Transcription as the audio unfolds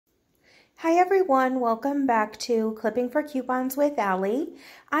Hi everyone, welcome back to Clipping for Coupons with Allie.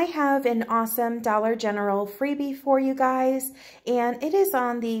 I have an awesome Dollar General freebie for you guys, and it is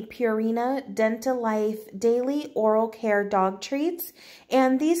on the Purina Dental Life Daily Oral Care Dog Treats,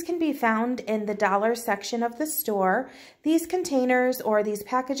 and these can be found in the dollar section of the store. These containers or these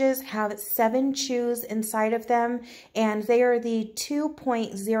packages have 7 chews inside of them, and they are the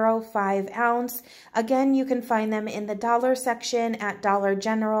 2.05 ounce. Again, you can find them in the dollar section at Dollar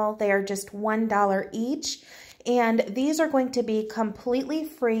General. They are just $1 each, and these are going to be completely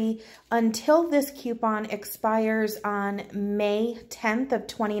free until this coupon expires on May 10th of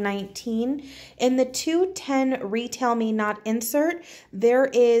 2019. In the 210 Retail Me Not insert, there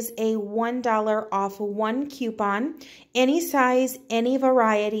is a $1 off one coupon. Any size, any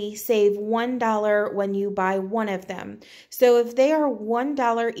variety, save $1 when you buy one of them. So if they are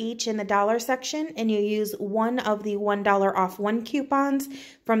 $1 each in the dollar section and you use one of the $1 off one coupons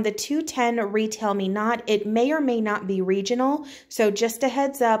from the 210 Retail Me Not, it may or may not be regional. So just a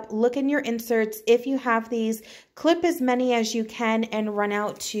heads up, look in your inserts. If you have these, clip as many as you can and run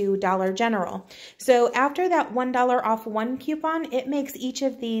out to Dollar General. So after that $1 off one coupon, it makes each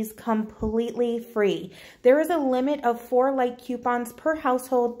of these completely free. There is a limit of 4 light coupons per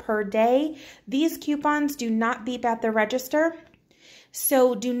household per day. These coupons do not beep at the register.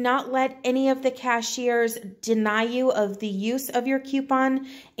 So do not let any of the cashiers deny you of the use of your coupon.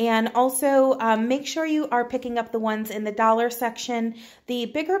 And also make sure you are picking up the ones in the dollar section. The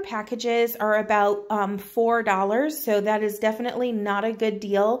bigger packages are about $4, so that is definitely not a good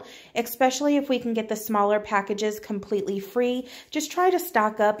deal, especially if we can get the smaller packages completely free. Just try to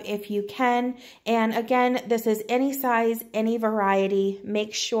stock up if you can. And again, this is any size, any variety.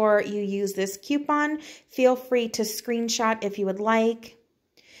 Make sure you use this coupon. Feel free to screenshot if you would like.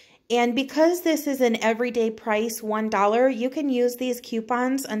 And because this is an everyday price, $1, you can use these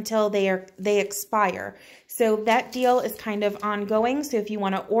coupons until they expire. So that deal is kind of ongoing. So if you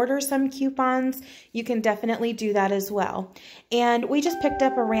want to order some coupons, you can definitely do that as well. And we just picked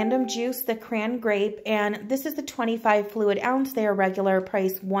up a random juice, the cran grape, and this is the 25 fluid ounce. They are regular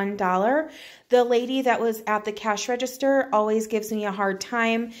price $1. The lady that was at the cash register always gives me a hard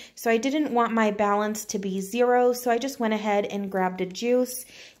time, so I didn't want my balance to be 0, so I just went ahead and grabbed a juice.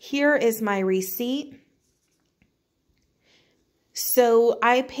 Here is my receipt. So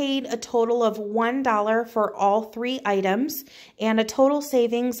I paid a total of $1 for all 3 items and a total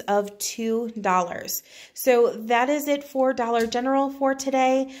savings of $2. So that is it for Dollar General for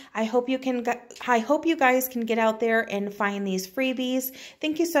today. I hope you guys can get out there and find these freebies.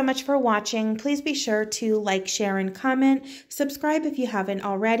 Thank you so much for watching. Please be sure to like, share, and comment. Subscribe if you haven't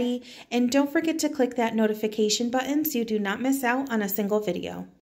already. And don't forget to click that notification button so you do not miss out on a single video.